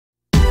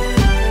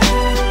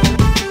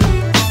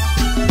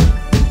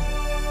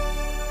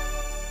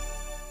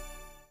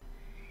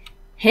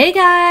Hey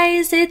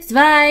guys, it's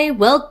Vi.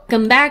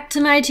 Welcome back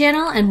to my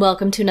channel and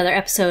welcome to another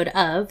episode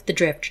of the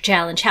Drifter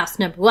Challenge House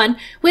number 1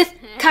 with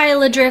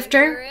Kyla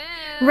Drifter.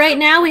 Right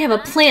now we have a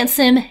plant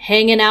sim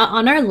hanging out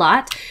on our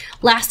lot.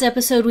 Last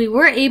episode we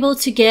were able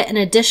to get an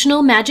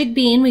additional magic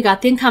bean. We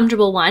got the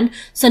uncomfortable one.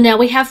 So now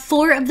we have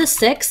 4 of the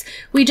 6.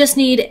 We just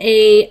need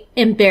a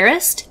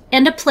embarrassed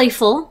and a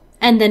playful,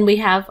 and then we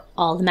have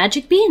all the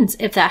magic beans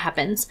if that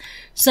happens.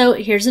 So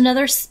here's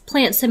another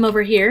plant sim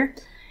over here.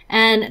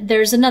 And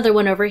there's another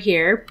one over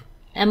here,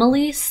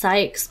 Emily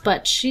Sykes,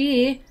 but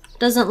she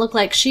doesn't look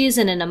like she's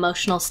in an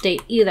emotional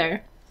state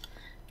either.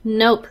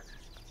 Nope.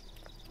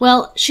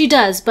 Well, she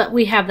does, but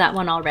we have that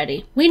one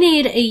already. We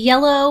need a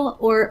yellow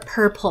or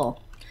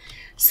purple.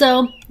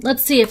 So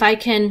let's see if I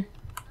can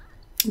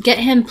get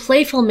him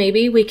playful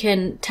maybe. We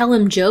can tell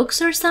him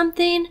jokes or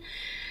something.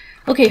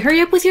 Okay, hurry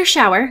up with your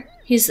shower.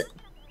 He's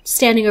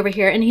standing over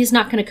here and he's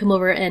not going to come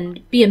over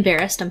and be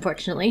embarrassed,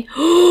 unfortunately.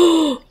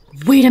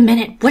 Wait a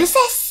minute. What is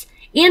this?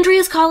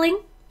 Andrea's calling,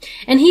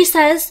 and he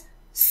says,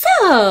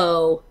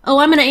 so,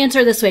 I'm going to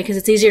answer this way because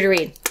it's easier to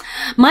read.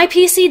 My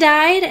PC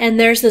died, and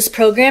there's this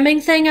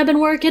programming thing I've been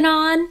working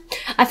on.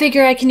 I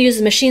figure I can use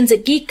the machines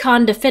at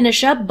GeekCon to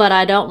finish up, but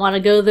I don't want to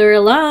go there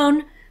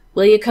alone.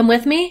 Will you come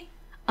with me?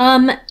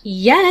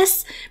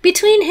 Yes.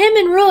 Between him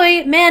and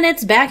Roy, man,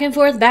 it's back and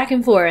forth, back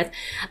and forth.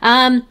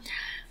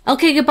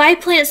 Okay, goodbye,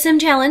 Plant Sim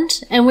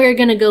Challenge, and we're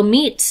going to go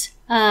meet,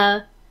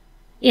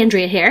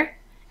 Andrea here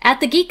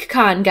at the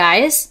GeekCon,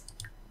 guys.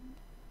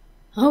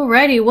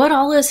 Alrighty, what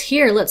all is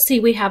here? Let's see,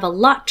 we have a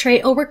lot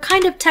tray. Oh, we're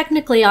kind of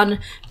technically on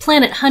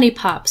Planet Honey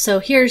Pop, so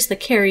here's the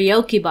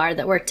karaoke bar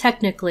that we're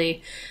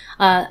technically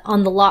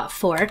on the lot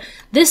for.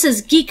 This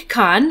is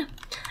GeekCon,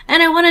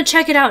 and I want to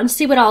check it out and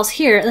see what all's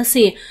here. Let's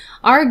see,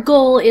 our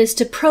goal is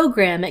to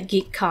program at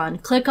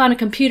GeekCon. Click on a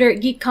computer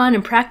at GeekCon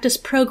and practice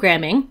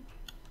programming,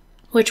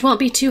 which won't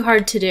be too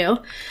hard to do.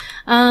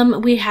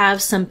 We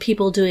have some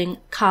people doing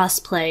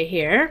cosplay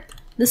here.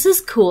 This is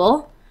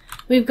cool.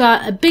 We've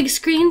got a big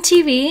screen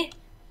TV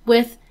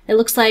with, it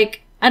looks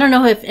like, I don't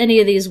know if any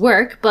of these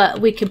work,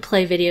 but we could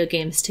play video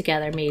games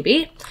together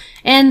maybe.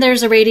 And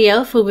there's a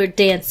radio for we're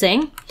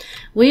dancing.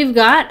 We've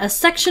got a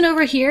section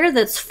over here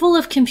that's full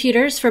of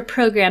computers for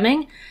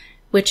programming,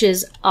 which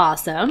is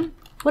awesome.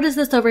 What is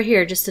this over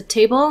here? Just a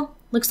table?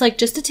 Looks like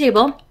just a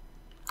table.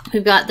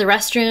 We've got the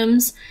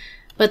restrooms,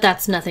 but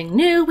that's nothing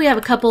new. We have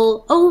a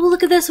couple, oh,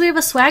 look at this, we have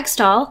a swag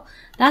stall.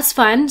 That's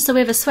fun. So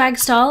we have a swag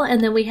stall,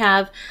 and then we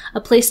have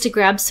a place to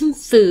grab some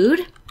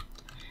food.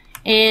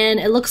 And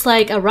it looks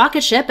like a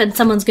rocket ship, and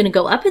someone's going to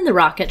go up in the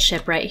rocket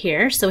ship right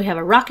here. So we have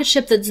a rocket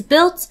ship that's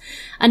built,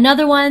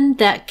 another one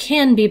that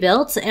can be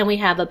built, and we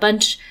have a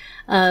bunch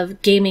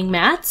of gaming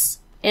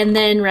mats. And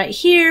then right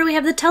here we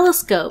have the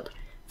telescope.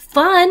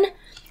 Fun!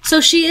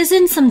 So she is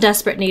in some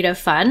desperate need of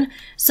fun.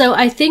 So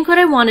I think what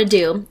I want to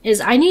do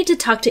is I need to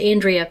talk to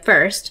Andrea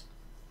first.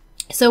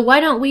 So why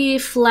don't we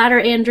flatter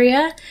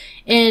Andrea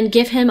and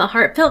give him a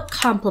heartfelt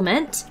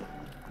compliment,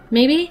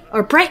 maybe?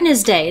 Or brighten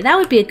his day. That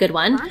would be a good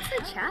one.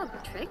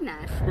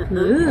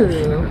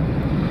 Ooh.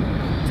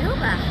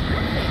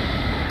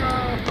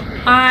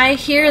 I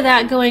hear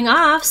that going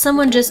off.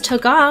 Someone just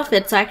took off.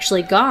 It's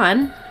actually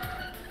gone.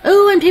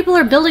 Ooh, and people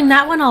are building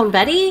that one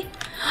already?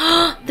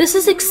 This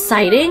is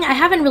exciting. I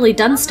haven't really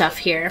done stuff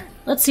here.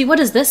 Let's see, what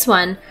is this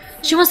one?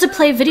 She wants to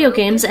play video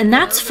games, and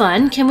that's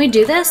fun. Can we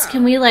do this?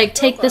 Can we, like,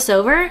 take this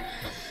over?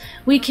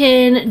 We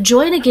can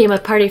join a game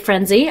of Party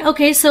Frenzy.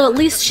 Okay, so at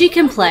least she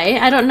can play.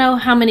 I don't know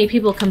how many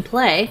people can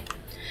play.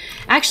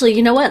 Actually,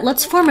 you know what?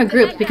 Let's form a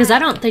group, because I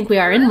don't think we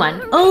are in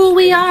one. Oh,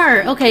 we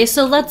are! Okay,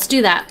 so let's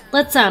do that.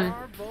 Let's,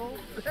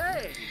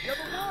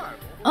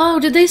 Oh,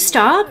 did they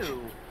stop?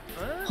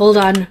 Hold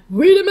on.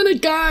 Wait a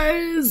minute,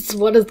 guys!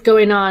 What is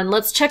going on?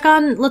 Let's click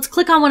on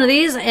one of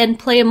these and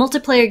play a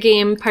multiplayer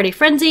game, Party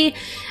Frenzy,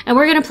 and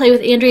we're gonna play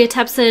with Andrea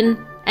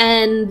Tepson,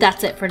 and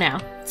that's it for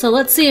now. So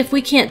let's see if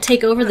we can't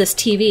take over this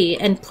TV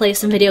and play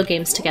some video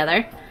games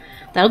together.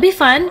 That'll be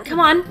fun. Come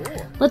on.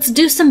 Let's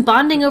do some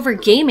bonding over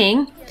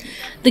gaming.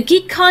 The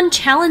GeekCon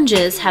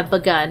challenges have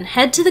begun.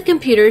 Head to the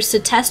computers to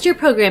test your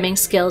programming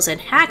skills in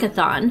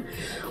Hackathon,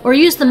 or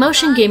use the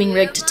motion gaming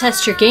rig to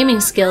test your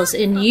gaming skills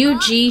in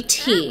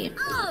UGT.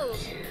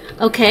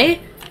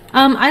 Okay.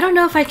 I don't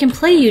know if I can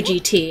play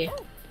UGT.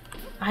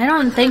 I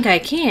don't think I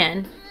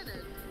can.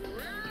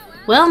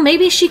 Well,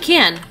 maybe she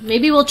can.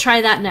 Maybe we'll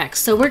try that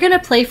next. So we're going to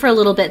play for a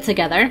little bit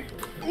together.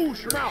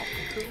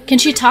 Can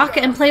she talk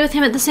and play with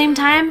him at the same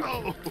time?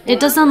 It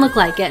doesn't look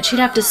like it. She'd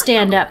have to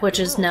stand up, which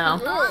is no.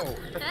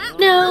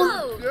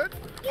 No.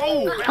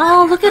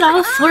 Oh, look at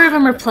all 4 of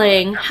them are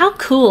playing. How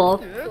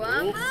cool.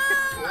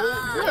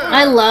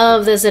 I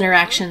love those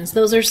interactions.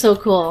 Those are so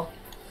cool.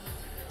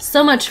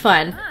 So much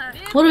fun.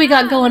 What do we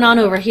got going on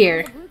over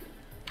here?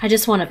 I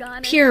just want to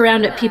peer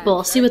around at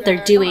people, see what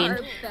they're doing.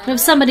 We have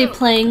somebody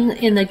playing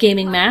in the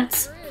gaming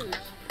mats.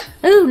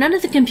 Ooh, none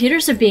of the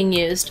computers are being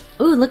used.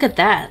 Ooh, look at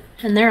that.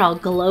 And they're all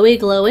glowy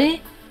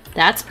glowy.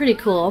 That's pretty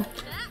cool.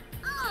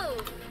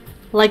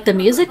 Like the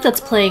music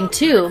that's playing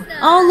too.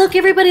 Oh, look,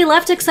 everybody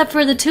left except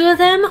for the 2 of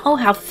them. Oh,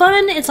 how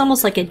fun. It's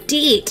almost like a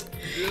date.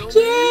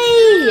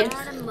 Yay!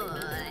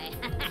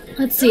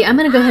 Let's see, I'm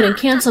gonna go ahead and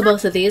cancel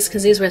both of these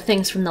because these were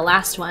things from the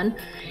last one.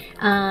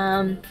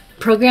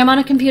 Program on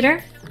a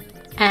computer.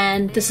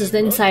 And this is the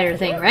insider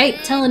thing, right?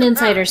 Tell an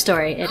insider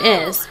story. It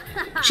is.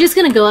 She's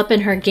gonna go up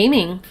in her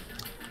gaming.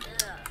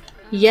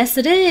 Yes,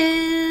 it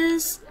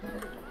is.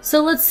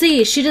 So let's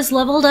see. She just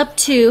leveled up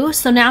 2,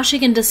 so now she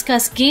can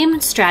discuss game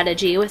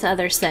strategy with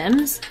other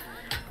Sims.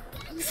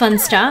 Fun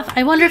stuff.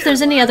 I wonder if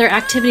there's any other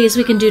activities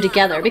we can do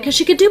together, because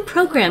she could do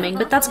programming,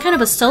 but that's kind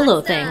of a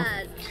solo thing.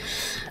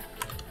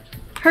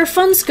 Her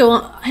fun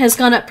score has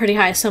gone up pretty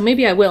high, so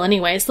maybe I will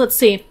anyways. Let's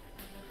see.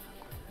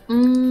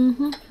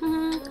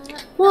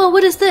 Whoa,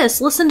 what is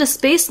this? Listen to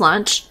space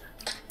launch.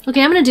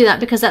 Okay, I'm gonna do that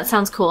because that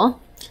sounds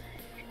cool.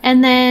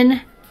 And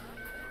then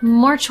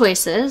more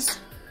choices.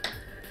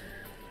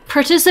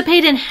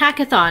 Participate in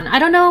hackathon. I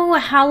don't know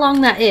how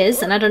long that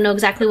is, and I don't know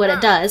exactly what it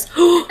does.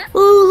 Ooh,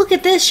 look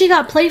at this. She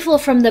got playful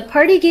from the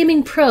Party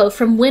Gaming Pro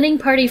from Winning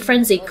Party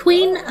Frenzy,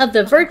 Queen of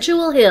the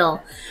Virtual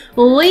Hill.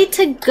 Way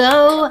to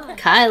go,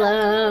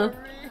 Kyla.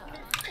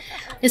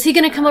 Is he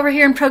gonna come over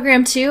here and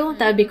program too?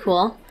 That would be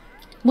cool.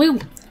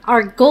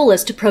 Our goal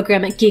is to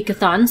program at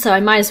GeekCon, so I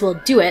might as well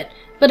do it.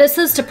 But it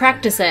says to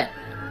practice it.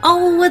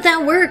 Oh, well,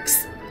 that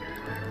works.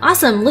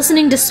 Awesome.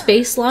 Listening to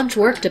space launch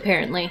worked,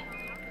 apparently.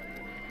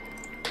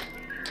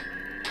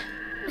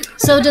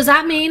 So does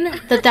that mean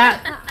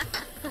that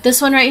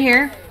this one right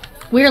here,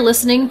 we're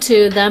listening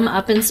to them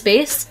up in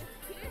space?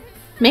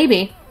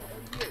 Maybe.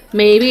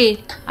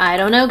 Maybe. I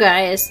don't know,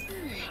 guys.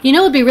 You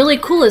know what would be really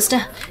cool is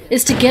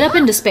to get up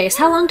into space.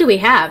 How long do we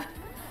have?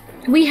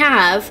 We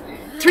have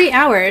 3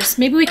 hours.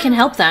 Maybe we can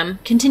help them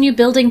continue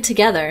building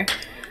together.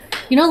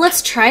 You know,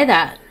 let's try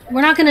that.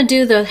 We're not going to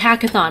do the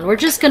hackathon. We're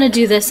just going to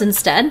do this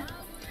instead.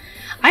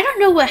 I don't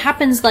know what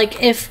happens,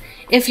 like, if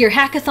your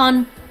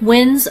hackathon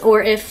wins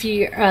or if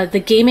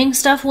the gaming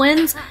stuff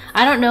wins.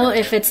 I don't know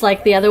if it's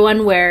like the other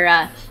one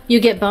where you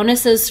get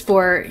bonuses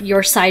for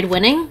your side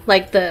winning,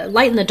 like the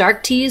light in the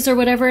dark teas or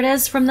whatever it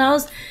is from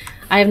those.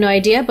 I have no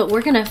idea, but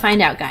we're going to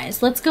find out,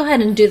 guys. Let's go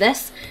ahead and do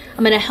this.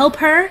 I'm going to help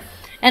her.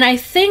 And I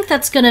think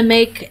that's going to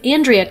make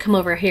Andrea come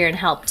over here and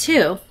help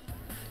too.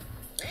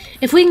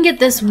 If we can get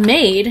this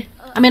made,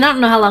 I mean, I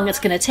don't know how long it's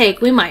going to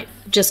take. We might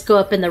just go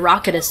up in the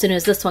rocket as soon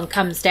as this one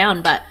comes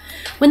down, but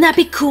wouldn't that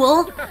be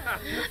cool?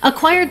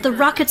 Acquired the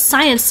rocket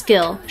science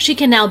skill. She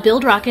can now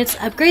build rockets,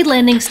 upgrade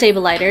landing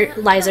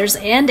stabilizers,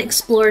 and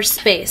explore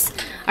space.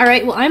 All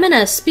right, well, I'm in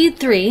a speed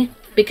 3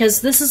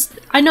 because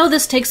I know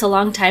this takes a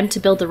long time to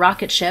build the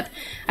rocket ship.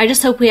 I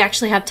just hope we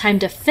actually have time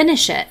to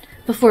finish it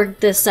before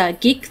this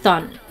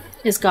GeekCon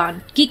is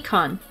gone.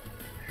 GeekCon.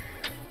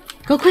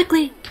 Go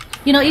quickly.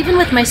 You know, even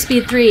with my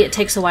speed 3, it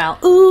takes a while.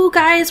 Ooh,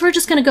 guys, we're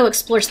just gonna go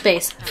explore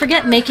space.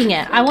 Forget making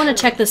it. I want to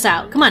check this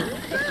out. Come on.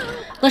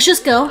 Let's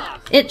just go.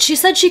 She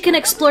said she can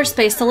explore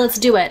space, so let's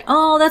do it.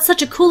 Oh, that's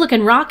such a cool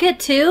looking rocket,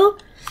 too.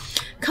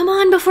 Come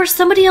on, before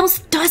somebody else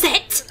does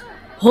it.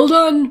 Hold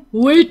on.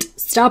 Wait.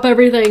 Stop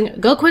everything.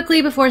 Go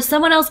quickly before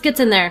someone else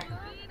gets in there.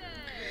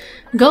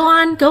 Go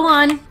on. Go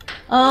on.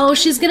 Oh,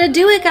 she's gonna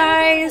do it,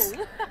 guys.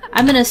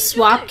 I'm gonna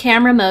swap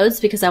camera modes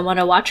because I want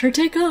to watch her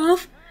take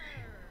off.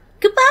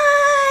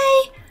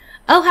 Goodbye!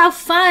 Oh, how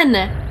fun!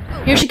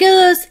 Here she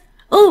goes.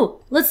 Oh,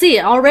 let's see,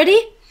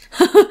 already?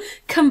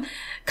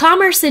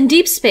 Commerce in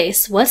deep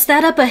space. What's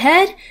that up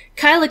ahead?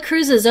 Kyla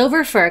cruises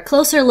over for a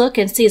closer look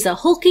and sees a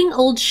hulking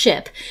old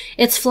ship.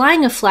 It's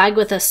flying a flag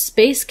with a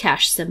space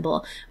cash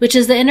symbol, which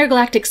is the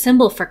intergalactic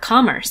symbol for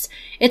commerce.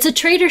 It's a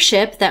trader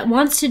ship that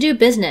wants to do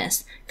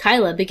business.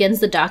 Kyla begins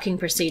the docking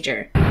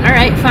procedure.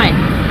 Alright, fine.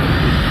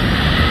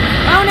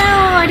 Oh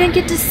no, I didn't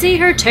get to see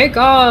her take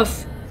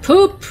off.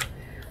 Poop!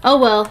 Oh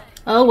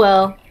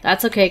well,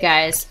 that's okay,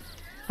 guys.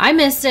 I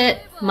missed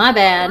it, my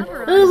bad.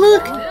 Oh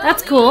look,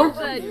 that's cool.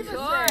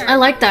 I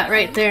like that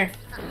right there.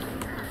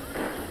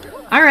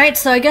 Alright,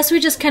 so I guess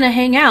we just kind of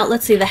hang out.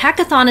 Let's see, the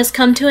hackathon has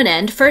come to an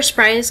end. First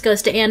prize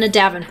goes to Anna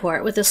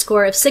Davenport with a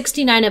score of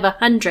 69 of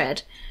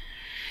 100.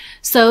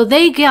 So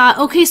they got,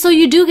 okay, so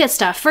you do get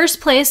stuff. First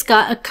place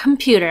got a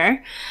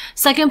computer,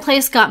 second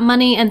place got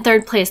money, and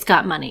third place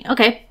got money.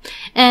 Okay.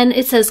 And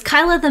it says,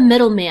 Kyla the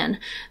middleman.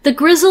 The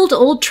grizzled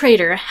old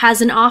trader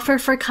has an offer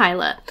for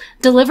Kyla.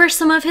 Deliver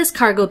some of his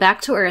cargo back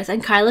to Earth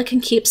and Kyla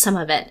can keep some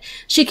of it.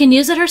 She can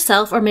use it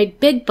herself or make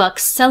big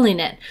bucks selling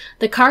it.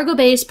 The cargo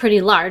bay is pretty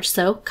large,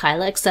 so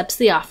Kyla accepts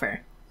the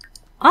offer.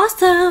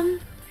 Awesome!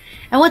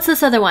 And what's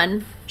this other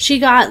one? She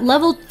got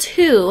level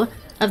 2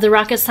 of the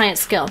rocket science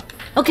skill.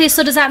 Okay,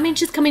 so does that mean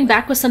she's coming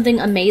back with something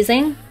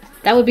amazing?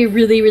 That would be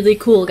really, really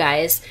cool,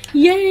 guys.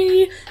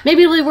 Yay!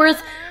 Maybe it'll be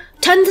worth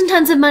tons and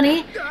tons of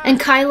money, and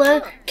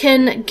Kyla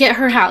can get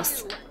her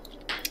house.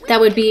 That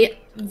would be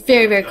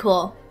very, very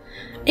cool.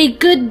 A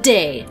good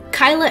day.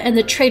 Kyla and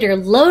the trader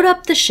load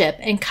up the ship,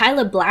 and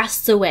Kyla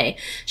blasts away.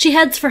 She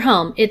heads for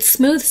home. It's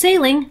smooth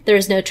sailing.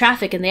 There's no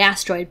traffic in the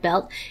asteroid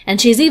belt, and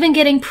she's even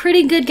getting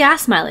pretty good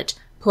gas mileage.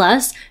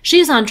 Plus,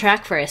 she's on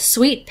track for a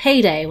sweet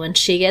payday when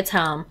she gets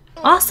home.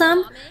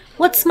 Awesome!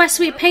 What's my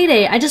sweet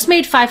payday? I just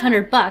made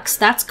 500 bucks.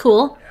 That's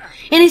cool.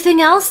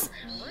 Anything else?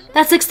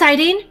 That's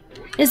exciting?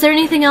 Is there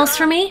anything else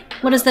for me?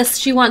 What is this?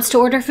 She wants to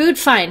order food?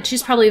 Fine.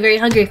 She's probably very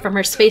hungry from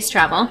her space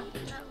travel.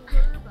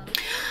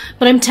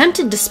 But I'm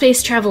tempted to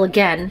space travel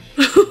again.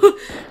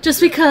 Just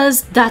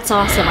because that's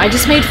awesome. I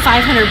just made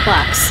 500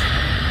 bucks.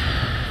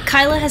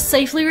 Kyla has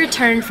safely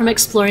returned from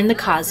exploring the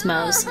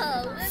cosmos.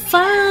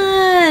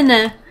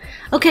 Fun!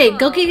 Okay,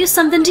 go get you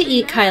something to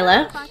eat,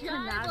 Kyla.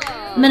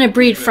 I'm gonna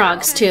breed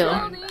frogs, too.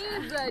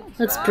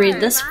 Let's breed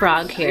this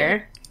frog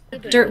here.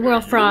 Dirt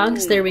World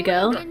frogs, there we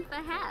go.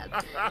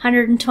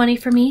 120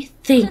 for me.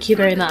 Thank you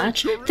very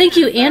much. Thank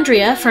you,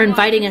 Andrea, for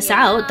inviting us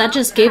out. That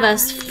just gave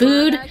us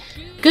food,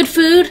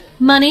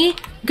 money,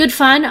 good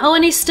fun. Oh,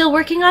 and he's still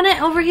working on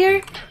it over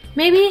here?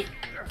 Maybe?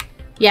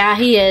 Yeah,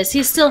 he is.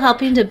 He's still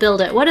helping to build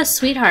it. What a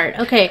sweetheart.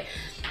 Okay,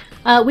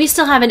 we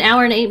still have an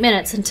hour and 8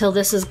 minutes until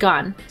this is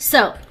gone.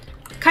 So,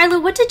 Kyla,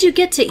 what did you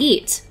get to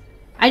eat?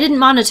 I didn't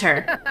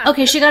monitor.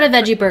 Okay, she got a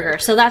veggie burger,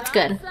 so that's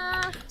good.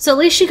 So at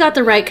least she got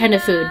the right kind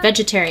of food,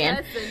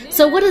 vegetarian.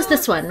 So what is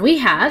this one? We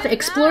have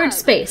explored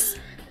space.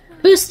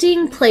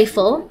 Boosting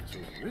playful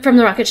from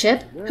the rocket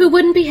ship, who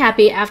wouldn't be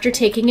happy after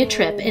taking a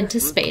trip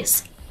into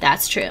space.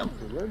 That's true.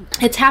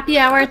 It's happy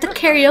hour at the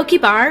karaoke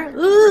bar.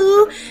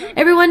 Ooh!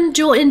 Everyone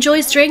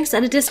enjoys drinks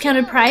at a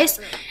discounted price.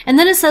 And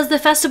then it says the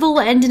festival will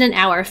end in an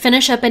hour.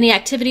 Finish up any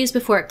activities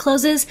before it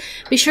closes.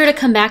 Be sure to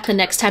come back the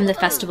next time the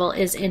festival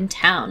is in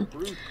town.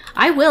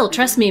 I will,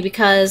 trust me,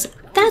 because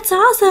that's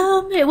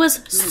awesome! It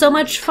was so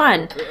much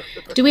fun.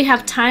 Do we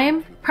have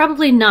time?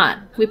 Probably not.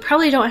 We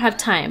probably don't have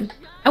time.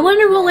 I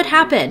wonder what would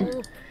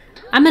happen.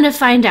 I'm gonna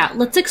find out.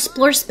 Let's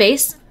explore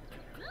space.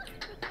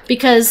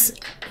 Because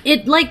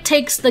it, like,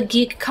 takes the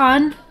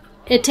GeekCon.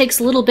 It takes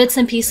little bits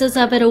and pieces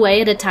of it away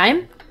at a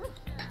time.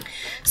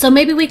 So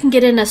maybe we can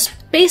get in a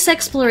space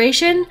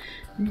exploration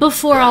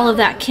before all of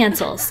that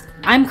cancels.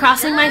 I'm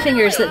crossing my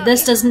fingers that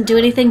this doesn't do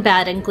anything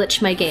bad and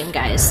glitch my game,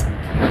 guys.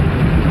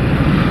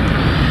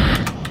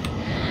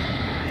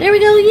 There we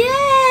go,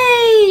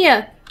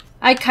 yay!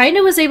 I kind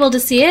of was able to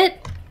see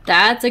it.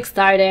 That's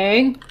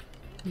exciting.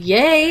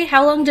 Yay,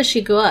 how long does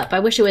she go up? I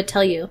wish it would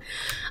tell you.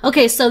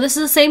 Okay, so this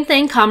is the same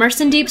thing,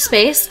 commerce in deep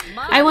space.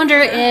 I wonder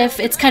if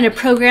it's kind of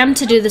programmed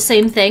to do the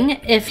same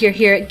thing if you're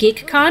here at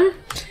GeekCon,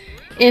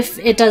 if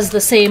it does the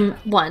same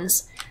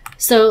ones.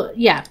 So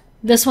yeah,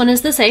 this one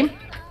is the same.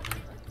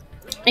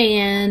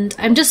 And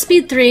I'm just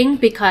speed 3ing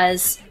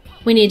because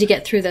we need to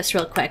get through this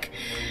real quick.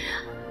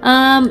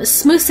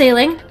 Smooth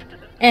sailing.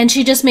 And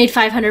she just made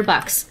 500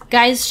 bucks.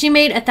 Guys, she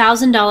made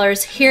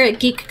 $1,000 here at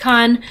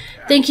GeekCon.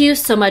 Thank you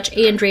so much,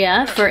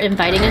 Andrea, for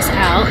inviting us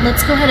out.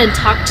 Let's go ahead and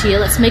talk to you.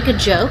 Let's make a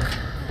joke.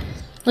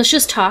 Let's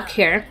just talk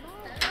here.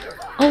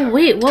 Oh,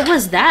 wait, what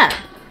was that?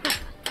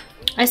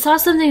 I saw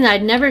something that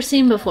I'd never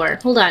seen before.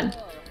 Hold on.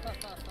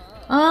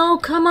 Oh,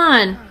 come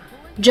on.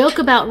 Joke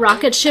about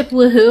rocket ship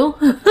woohoo.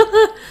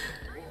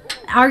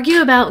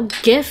 Argue about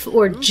GIF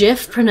or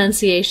GIF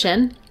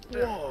pronunciation.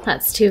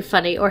 That's too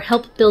funny. Or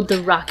help build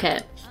the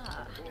rocket.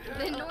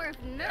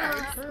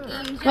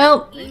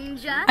 Well,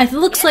 it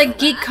looks like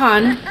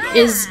GeekCon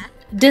is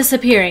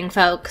disappearing,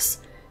 folks.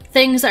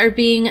 Things are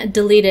being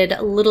deleted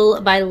little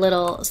by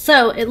little.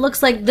 So it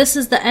looks like this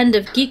is the end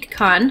of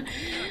GeekCon,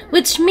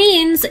 which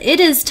means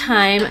it is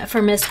time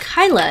for Miss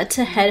Kyla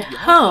to head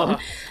home.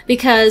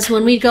 Because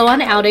when we go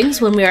on outings,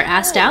 when we are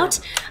asked out,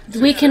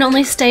 we can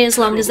only stay as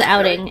long as the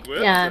outing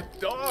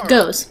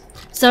goes.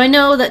 So I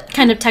know that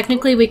kind of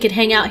technically we could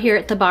hang out here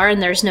at the bar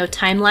and there's no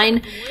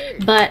timeline,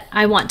 but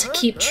I want to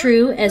keep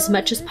true as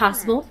much as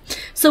possible.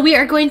 So we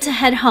are going to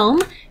head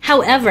home.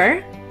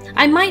 However,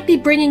 I might be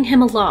bringing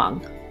him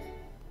along.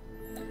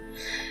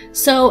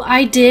 So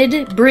I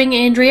did bring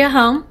Andrea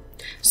home.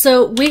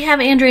 So we have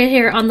Andrea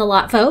here on the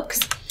lot, folks.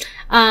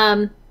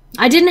 I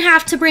didn't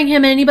have to bring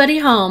him anybody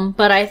home,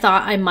 but I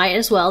thought I might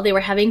as well. They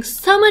were having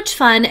so much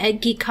fun at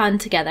GeekCon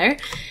together,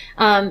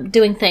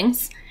 doing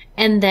things.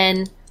 And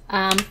then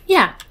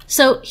yeah,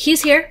 so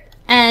he's here,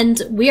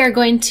 and we are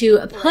going to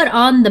put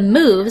on the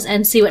moves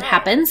and see what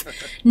happens.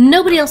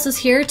 Nobody else is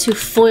here to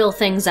foil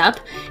things up.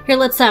 Here,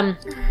 let's,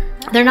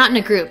 they're not in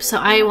a group, so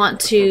I want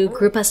to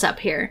group us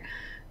up here.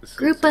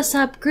 Group us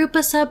up, group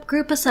us up,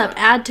 group us up,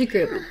 add to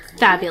group.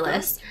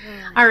 Fabulous.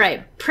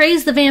 Alright,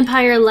 praise the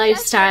vampire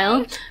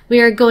lifestyle. We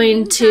are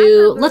going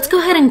to, let's go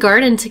ahead and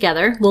garden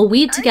together. We'll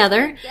weed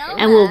together,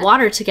 and we'll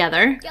water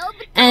together.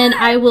 And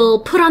I will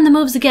put on the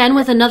moves again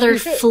with another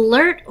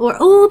flirt, or,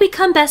 oh,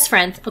 become best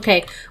friends.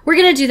 Okay, we're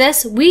gonna do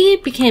this. We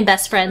became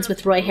best friends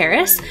with Roy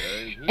Harris.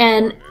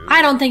 And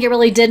I don't think it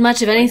really did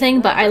much of anything,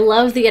 but I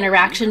love the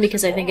interaction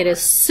because I think it is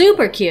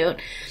super cute.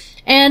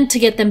 And to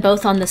get them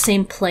both on the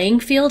same playing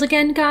field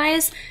again,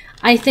 guys,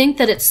 I think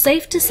that it's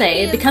safe to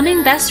say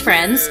becoming best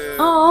friends,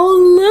 oh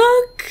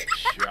look,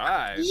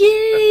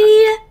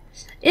 yay,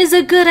 is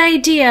a good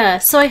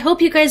idea. So I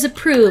hope you guys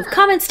approve.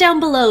 Comments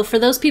down below for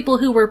those people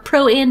who were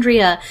pro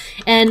Andrea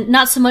and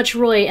not so much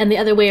Roy and the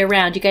other way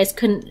around. You guys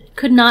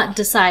could not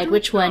decide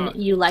which one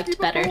you liked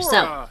better.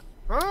 So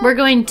we're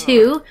going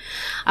to,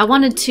 I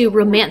wanted to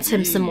romance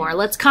him some more.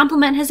 Let's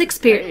compliment his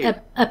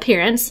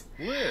appearance,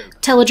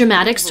 tell a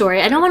dramatic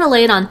story. I don't want to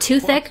lay it on too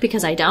thick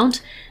because I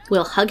don't.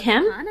 We'll hug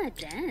him.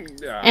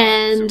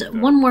 And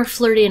one more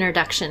flirty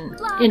interaction,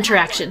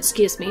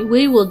 excuse me.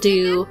 We will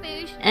do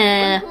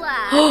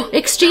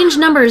exchange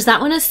numbers.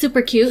 That one is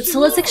super cute. So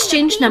let's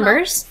exchange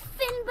numbers.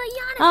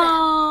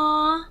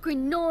 Aww.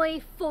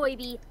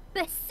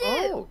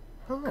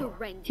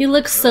 He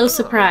looks so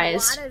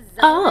surprised.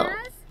 Oh.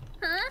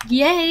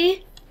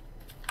 Yay.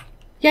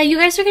 Yeah, you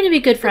guys are going to be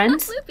good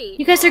friends.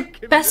 You guys are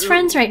best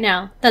friends right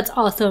now. That's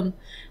awesome.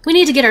 We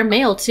need to get our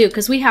mail too,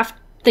 because we have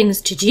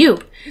things to do.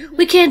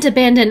 We can't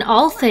abandon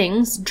all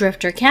things,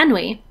 Drifter, can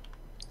we?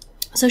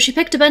 So she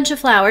picked a bunch of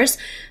flowers.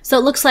 So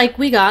it looks like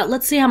we got,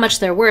 let's see how much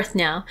they're worth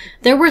now.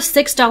 They're worth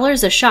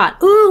 $6 a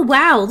shot. Ooh,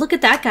 wow, look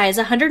at that, guys.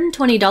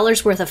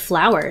 $120 worth of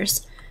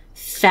flowers.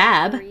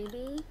 Fab.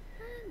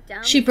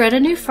 She bred a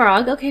new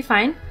frog. Okay,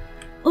 fine.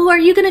 Oh, are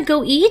you gonna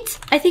go eat?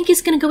 I think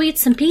he's gonna go eat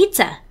some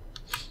pizza.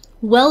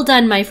 Well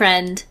done, my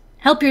friend.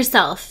 Help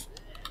yourself.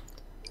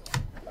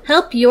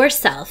 Help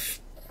yourself.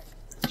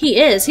 He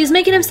is. He's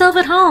making himself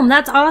at home.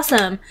 That's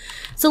awesome.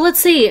 So let's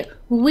see.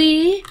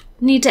 We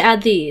need to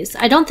add these.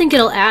 I don't think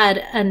it'll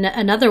add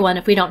another one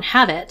if we don't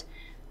have it.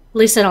 At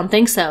least I don't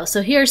think so.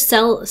 So here's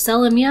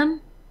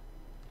Selenium.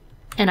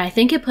 And I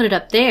think it put it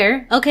up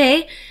there.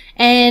 Okay.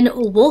 And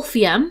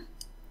Wolfium.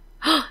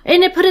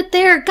 And it put it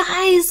there.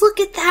 Guys, look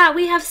at that.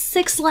 We have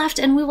 6 left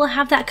and we will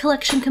have that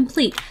collection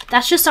complete.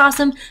 That's just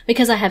awesome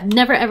because I have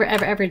never, ever,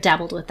 ever, ever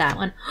dabbled with that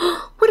one.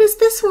 What is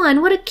this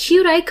one? What a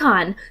cute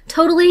icon.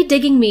 Totally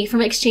digging me from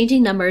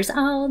exchanging numbers.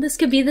 Oh, this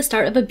could be the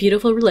start of a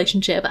beautiful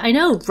relationship. I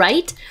know,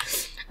 right?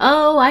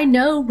 Oh, I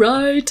know,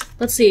 right?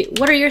 Let's see.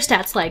 What are your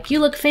stats like? You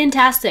look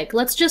fantastic.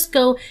 Let's just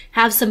go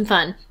have some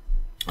fun.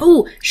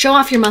 Oh, show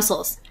off your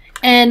muscles.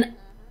 And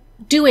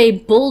do a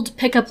bold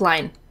pickup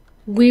line.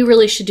 We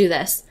really should do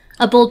this.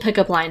 A bold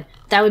pickup line.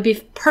 That would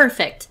be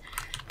perfect.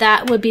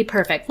 That would be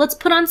perfect. Let's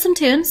put on some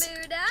tunes.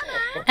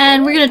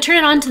 And we're going to turn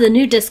it on to the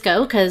new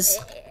disco because,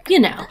 you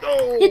know,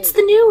 it's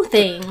the new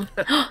thing.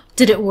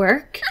 Did it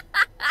work?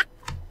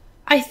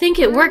 I think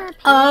it worked.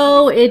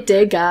 Oh, it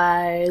did,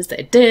 guys.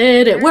 It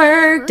did. It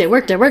worked. It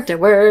worked. It worked. It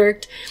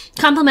worked.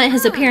 Compliment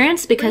his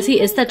appearance because he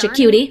is such a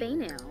cutie.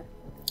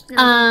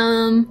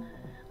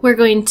 We're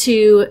going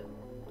to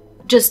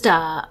just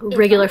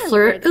regular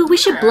flirt. Ooh, we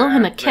should blow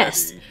him a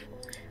kiss.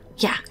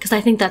 Yeah, because I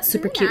think that's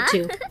super cute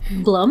too.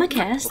 Blow him a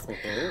kiss.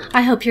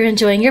 I hope you're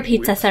enjoying your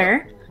pizza,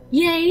 sir.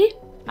 Yay.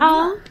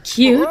 Oh,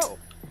 cute.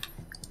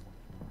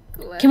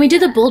 Can we do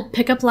the bold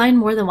pickup line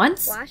more than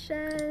once?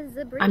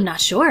 I'm not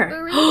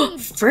sure.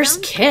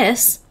 First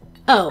kiss?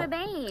 Oh,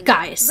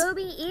 guys.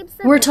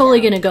 We're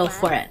totally going to go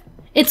for it.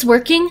 It's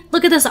working.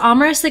 Look at this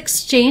amorous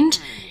exchange.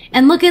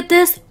 And look at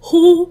this.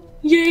 Oh,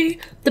 yay.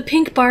 The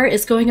pink bar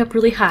is going up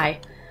really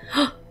high.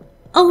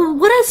 Oh,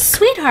 what a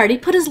sweetheart. He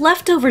put his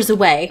leftovers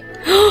away.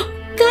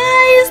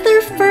 Guys,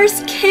 their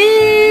first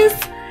kiss.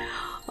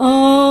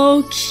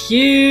 Oh,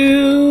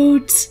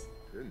 cute.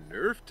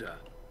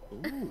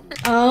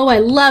 Oh, I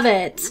love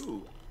it.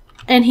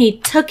 And he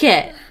took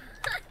it.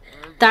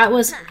 That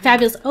was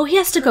fabulous. Oh, he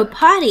has to go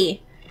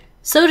potty.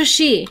 So does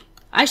she.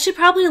 I should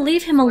probably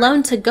leave him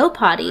alone to go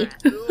potty.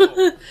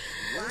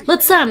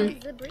 Let's,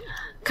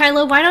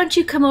 Kyla, why don't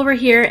you come over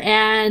here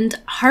and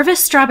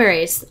harvest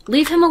strawberries?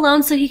 Leave him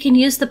alone so he can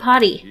use the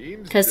potty.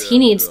 Because he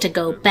needs to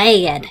go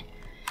bad.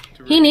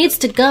 He needs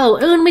to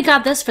go. Ooh, and we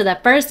got this for the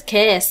first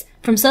kiss.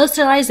 From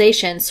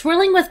socialization,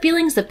 swirling with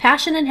feelings of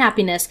passion and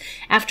happiness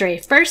after a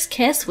first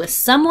kiss with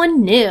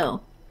someone new.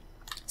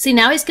 See,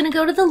 now he's going to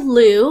go to the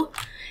loo.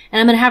 And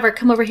I'm going to have her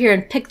come over here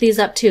and pick these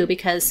up too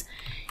because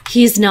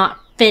he's not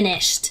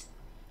finished.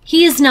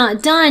 He is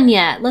not done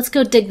yet. Let's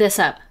go dig this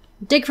up.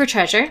 Dig for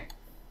treasure.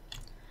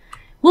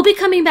 We'll be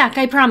coming back,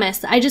 I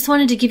promise. I just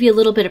wanted to give you a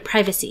little bit of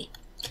privacy.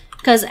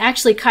 Because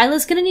actually,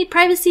 Kyla's going to need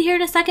privacy here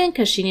in a second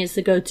because she needs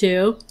to go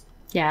too.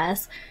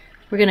 Yes.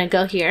 We're going to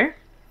go here.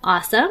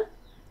 Awesome.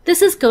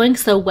 This is going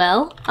so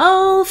well.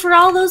 Oh, for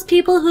all those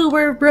people who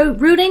were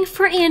rooting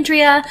for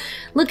Andrea.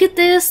 Look at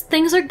this.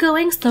 Things are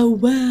going so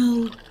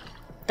well.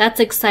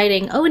 That's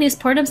exciting. Oh, and he's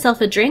poured himself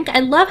a drink. I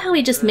love how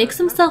he just makes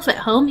himself at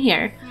home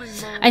here.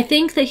 I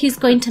think that he's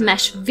going to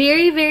mesh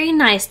very, very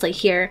nicely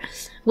here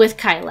with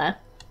Kyla.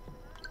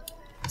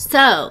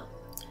 So,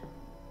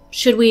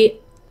 should we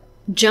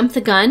jump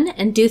the gun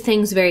and do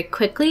things very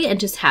quickly and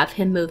just have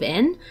him move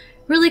in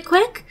really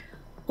quick?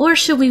 Or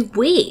should we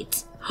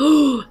wait?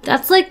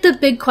 That's like the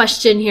big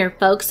question here,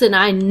 folks, and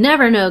I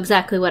never know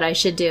exactly what I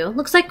should do.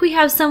 Looks like we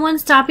have someone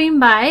stopping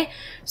by,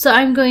 so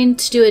I'm going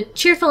to do a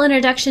cheerful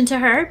introduction to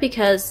her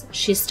because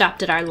she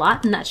stopped at our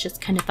lot, and that's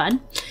just kind of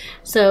fun.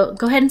 So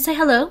go ahead and say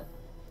hello,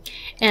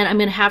 and I'm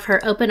going to have her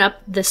open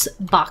up this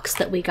box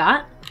that we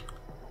got.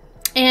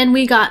 And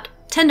we got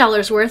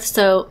 $10 worth,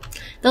 so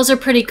those are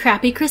pretty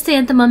crappy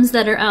chrysanthemums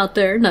that are out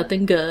there.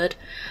 Nothing good.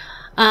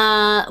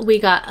 We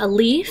got a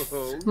leaf,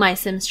 my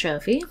Sims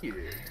trophy.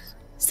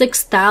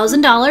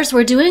 $6,000.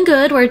 We're doing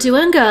good. We're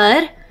doing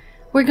good.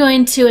 We're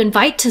going to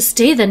invite to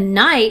stay the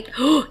night.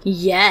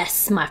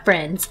 Yes, my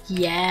friends.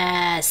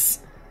 Yes.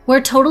 We're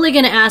totally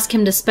going to ask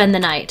him to spend the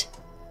night.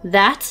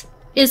 That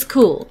is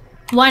cool.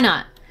 Why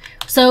not?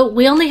 So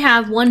we only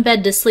have one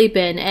bed to sleep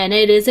in, and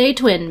it is a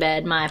twin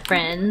bed, my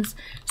friends.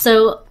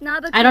 So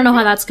I don't know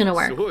how that's gonna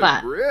work,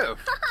 but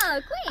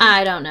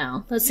I don't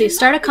know. Let's see,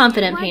 start a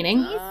confident painting.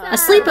 A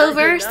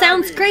sleepover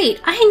sounds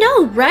great. I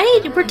know,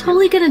 right? We're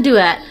totally gonna do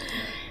it.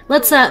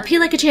 Let's pee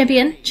like a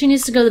champion. She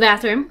needs to go to the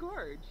bathroom.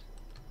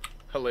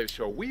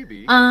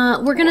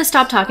 We're gonna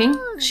stop talking.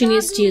 She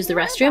needs to use the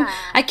restroom.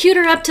 I queued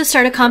her up to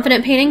start a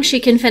confident painting. She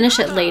can finish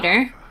it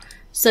later.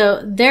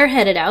 So they're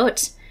headed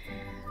out.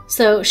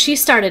 So she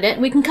started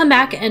it. We can come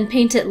back and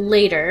paint it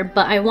later,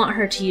 but I want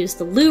her to use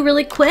the loo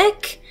really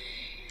quick.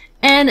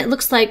 And it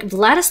looks like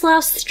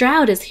Vladislav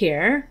Stroud is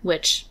here,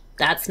 which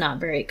that's not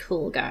very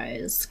cool,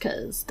 guys,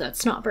 because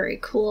that's not very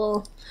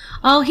cool.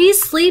 Oh,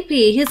 he's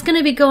sleepy. He's going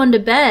to be going to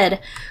bed.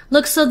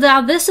 Look, so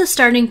now this is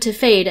starting to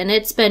fade, and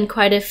it's been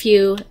quite a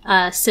few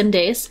sim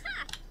days.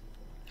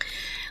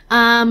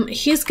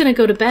 He's going to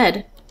go to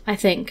bed, I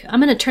think.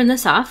 I'm going to turn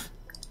this off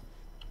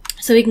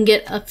so we can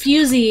get a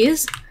few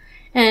Z's.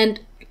 And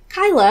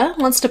Kyla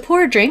wants to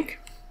pour a drink.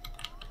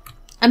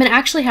 I'm going to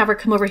actually have her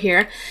come over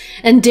here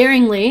and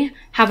daringly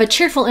have a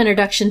cheerful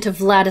introduction to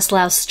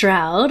Vladislav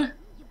Stroud.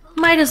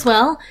 Might as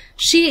well.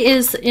 She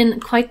is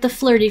in quite the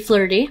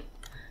flirty.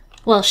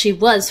 Well, she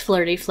was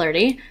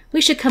flirty.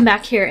 We should come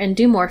back here and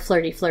do more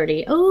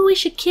flirty. Oh, we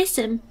should kiss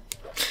him.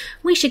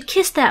 We should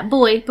kiss that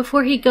boy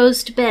before he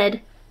goes to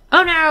bed.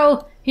 Oh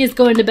no! He's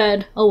going to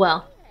bed. Oh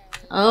well.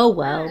 Oh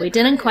well, we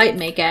didn't quite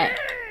make it.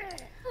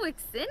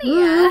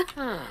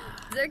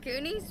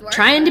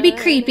 Trying to be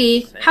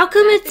creepy. How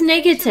come it's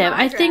negative?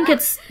 I think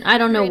it's... I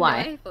don't know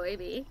why.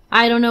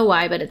 I don't know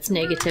why, but it's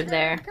negative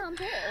there.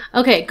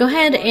 Okay, go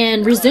ahead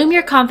and resume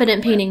your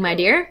confident painting, my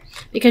dear,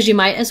 because you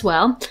might as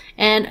well.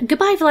 And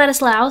goodbye,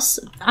 Vladislaus.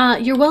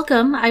 You're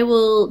welcome. I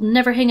will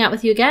never hang out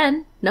with you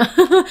again. No,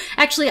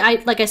 actually,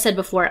 like I said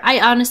before,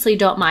 I honestly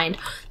don't mind.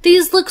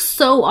 These look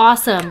so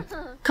awesome.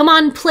 Come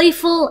on,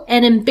 playful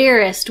and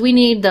embarrassed. We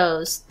need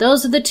those.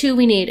 Those are the two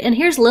we need. And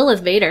here's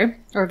Lilith Vader,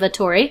 or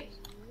Vittori.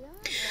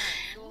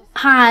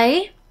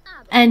 Hi,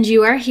 and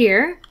you are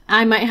here.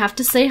 I might have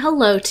to say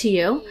hello to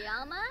you.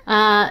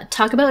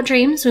 Talk about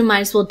dreams. We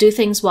might as well do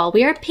things while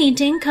we are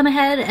painting. Come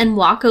ahead and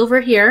walk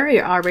over here.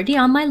 You're already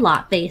on my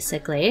lot,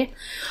 basically.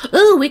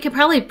 Ooh, we could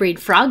probably breed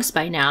frogs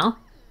by now.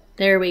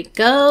 There we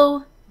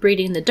go.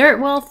 Breeding the dirt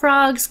wall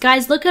frogs.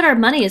 Guys, look at our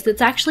monies.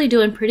 It's actually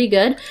doing pretty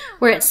good.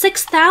 We're at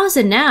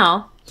 6,000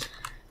 now.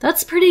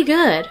 That's pretty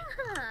good.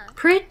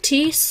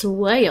 Pretty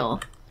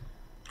swell.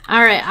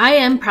 Alright, I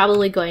am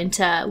probably going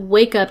to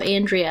wake up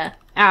Andrea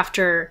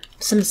after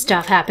some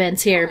stuff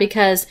happens here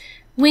because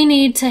we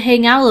need to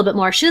hang out a little bit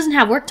more. She doesn't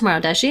have work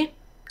tomorrow, does she?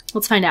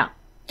 Let's find out.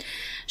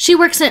 She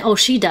works in... Oh,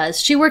 she does.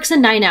 She works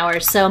in 9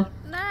 hours, so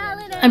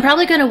I'm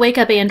probably going to wake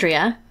up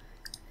Andrea.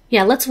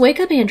 Yeah, let's wake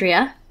up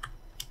Andrea.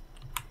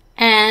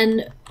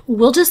 And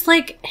we'll just,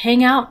 like,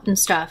 hang out and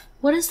stuff.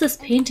 What is this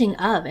painting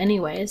of,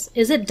 anyways?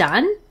 Is it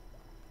done?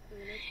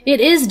 It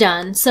is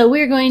done, so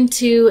we're going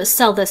to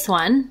sell this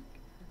one.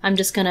 I'm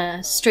just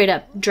gonna straight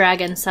up drag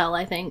and sell,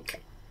 I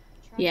think.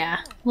 Yeah,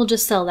 we'll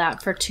just sell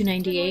that for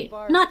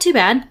 $2.98. Not too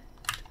bad.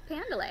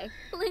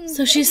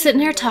 So she's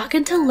sitting here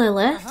talking to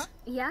Lilith.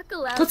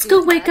 Let's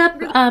go wake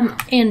up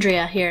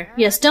Andrea here.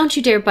 Yes, don't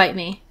you dare bite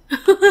me.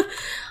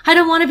 I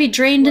don't want to be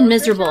drained and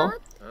miserable.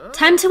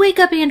 Time to wake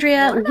up,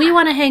 Andrea. We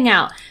want to hang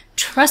out.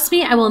 Trust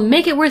me, I will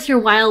make it worth your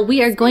while.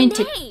 We are going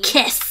to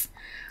kiss.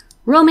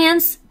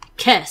 Romance,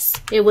 kiss.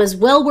 It was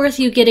well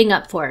worth you getting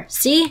up for.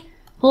 See?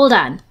 Hold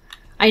on.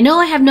 I know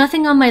I have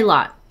nothing on my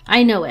lot.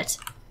 I know it.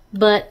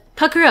 But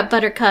pucker up,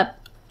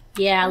 Buttercup.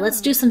 Yeah, let's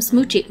do some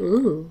smoochy.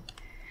 Ooh.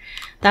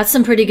 That's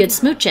some pretty good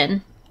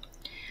smooching.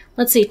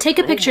 Let's see. Take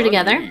a picture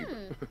together.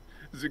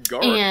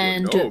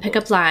 And do a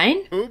pickup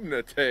line.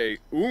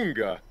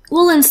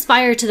 We'll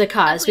inspire to the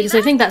cause, because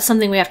I think that's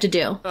something we have to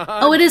do.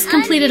 Oh, it is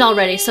completed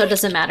already, so it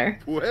doesn't matter.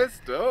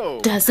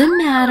 Doesn't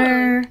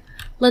matter.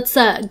 Let's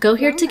go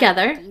here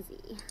together.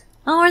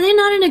 Oh, are they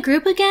not in a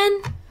group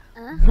again?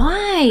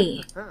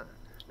 Why?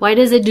 Why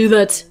does it do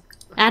that?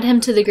 Add him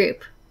to the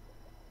group.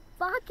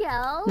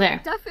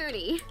 There.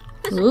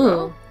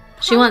 Ooh.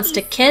 She wants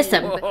to kiss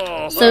him.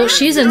 So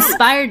she's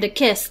inspired to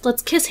kiss.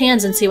 Let's kiss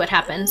hands and see what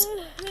happens.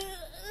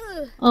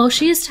 Oh,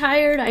 she's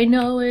tired. I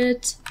know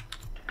it.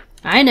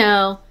 I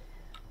know.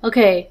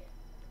 Okay.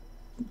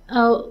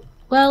 Oh,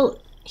 well,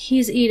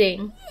 he's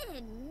eating.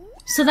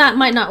 So that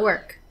might not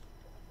work.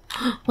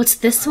 What's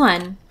this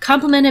one?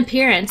 Compliment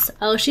appearance.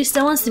 Oh, she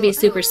still wants to be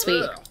super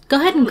sweet. Go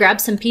ahead and grab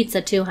some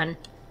pizza too, hun.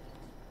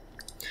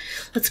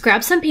 Let's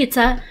grab some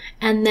pizza,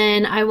 and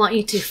then I want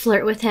you to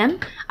flirt with him.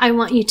 I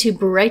want you to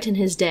brighten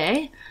his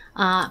day.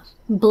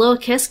 Blow a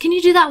kiss. Can you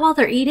do that while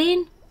they're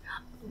eating?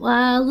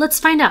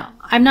 Let's find out.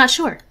 I'm not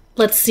sure.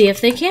 Let's see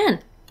if they can.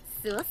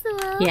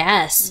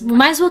 Yes. We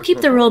might as well keep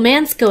the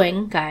romance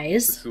going,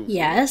 guys.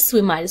 Yes,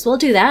 we might as well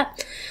do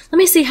that. Let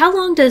me see. How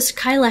long does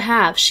Kyla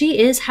have? She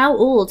is how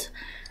old?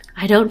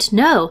 I don't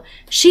know.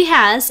 She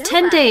has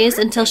 10 days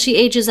until she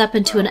ages up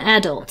into an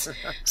adult.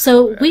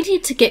 So we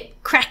need to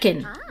get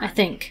cracking, I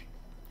think.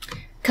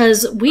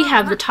 because we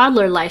have the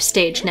toddler life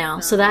stage now,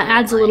 so that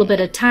adds a little bit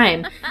of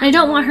time. And I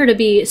don't want her to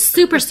be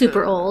super,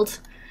 super old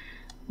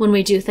when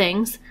we do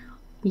things.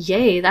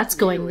 Yay, that's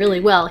going really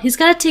well. He's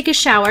got to take a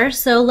shower,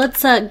 so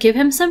let's give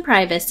him some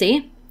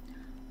privacy.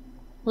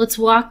 Let's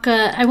walk.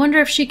 I wonder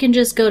if she can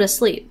just go to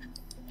sleep.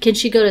 Can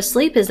she go to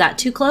sleep? Is that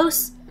too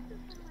close?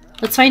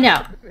 Let's find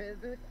out.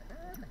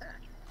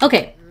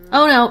 Okay.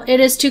 Oh no, it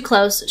is too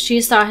close.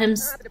 She saw him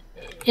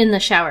in the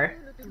shower.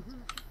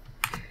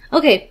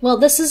 Okay, well,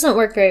 this doesn't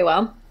work very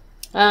well.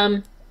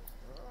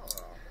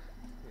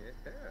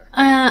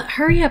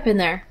 Hurry up in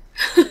there.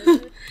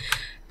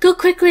 Go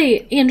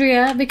quickly,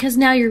 Andrea, because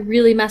now you're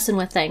really messing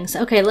with things.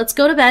 Okay, let's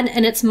go to bed,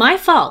 and it's my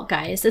fault,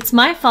 guys. It's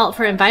my fault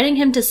for inviting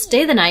him to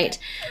stay the night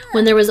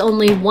when there was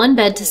only one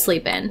bed to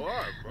sleep in.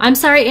 I'm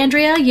sorry,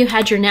 Andrea, you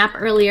had your nap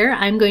earlier.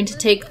 I'm going to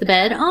take the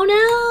bed. Oh,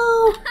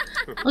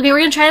 no! Okay, we're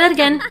going to try that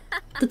again.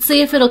 Let's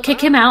see if it'll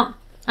kick him out.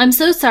 I'm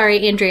so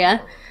sorry,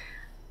 Andrea.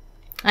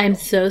 I'm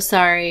so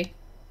sorry.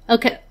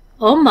 Okay.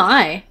 Oh,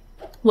 my.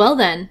 Well,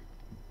 then.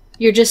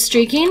 You're just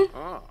streaking?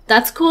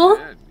 That's cool.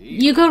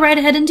 You go right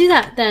ahead and do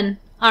that, then.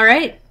 All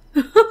right.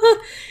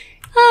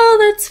 Oh,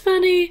 that's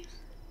funny.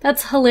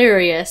 That's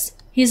hilarious.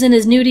 He's in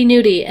his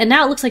nudie, and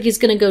now it looks like he's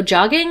going to go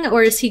jogging,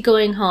 or is he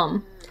going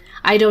home?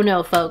 I don't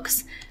know,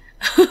 folks.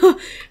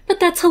 But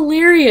that's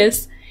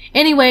hilarious.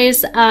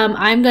 Anyways,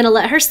 I'm going to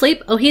let her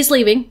sleep. Oh, he's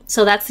leaving,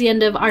 so that's the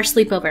end of our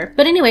sleepover.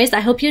 But anyways,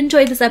 I hope you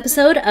enjoyed this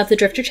episode of the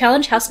Drifter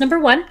Challenge House number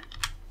 1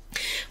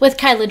 with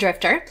Kyla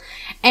Drifter.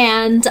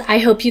 And I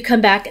hope you come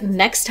back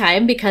next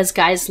time because,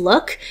 guys,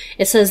 look,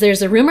 it says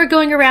there's a rumor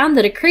going around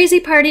that a crazy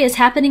party is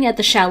happening at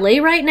the chalet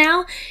right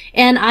now,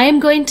 and I am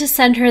going to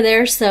send her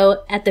there,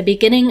 so at the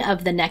beginning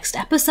of the next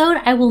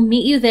episode, I will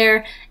meet you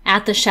there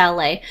at the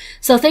chalet.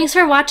 So thanks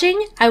for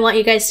watching. I want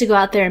you guys to go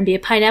out there and be a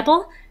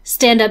pineapple,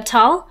 stand up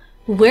tall,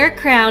 wear a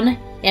crown,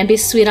 and be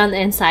sweet on the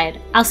inside.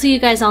 I'll see you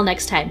guys all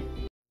next time.